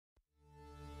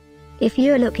If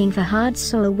you're looking for hard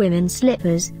sole women's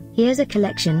slippers, here's a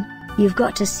collection you've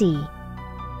got to see.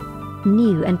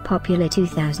 New and popular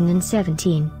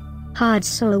 2017 hard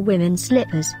sole women's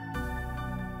slippers.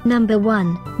 Number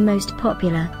 1, most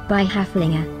popular, by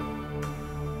Haflinger.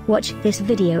 Watch this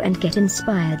video and get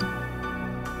inspired.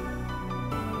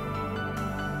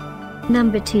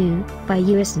 Number 2, by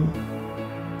Uiesun.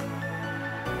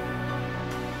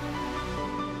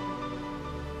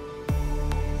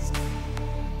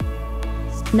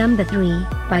 Number 3,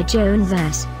 by Joan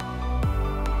Vass.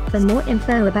 For more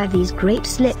info about these great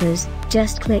slippers,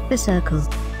 just click the circle.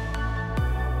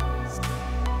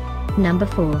 Number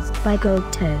 4, by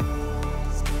Gold Toe.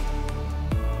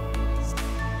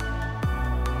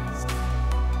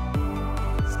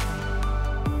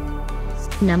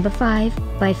 Number 5,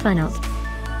 by Funoc.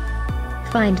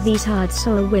 Find these hard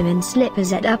sole women's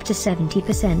slippers at up to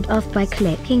 70% off by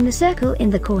clicking the circle in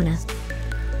the corner.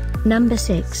 Number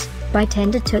 6, by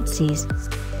Tender Tootsies.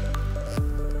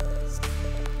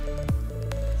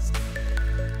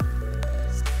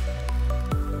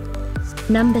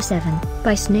 Number 7,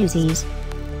 by Snoozie's.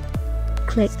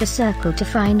 Click the circle to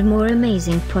find more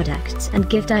amazing products and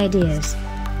gift ideas.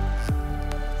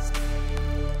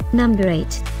 Number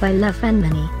 8, by Love and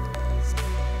Money.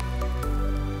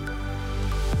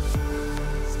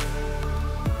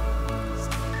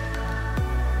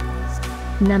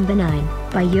 Number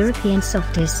 9, by European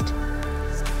Softest.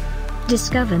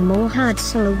 Discover more hard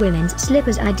sole women's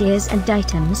slippers ideas and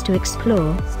items to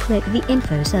explore, click the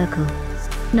info circle.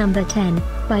 Number 10,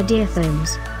 by Dear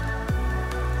Foams.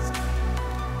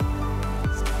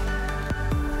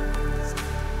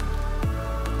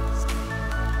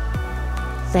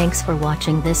 Thanks for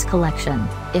watching this collection.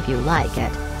 If you like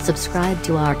it, subscribe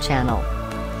to our channel.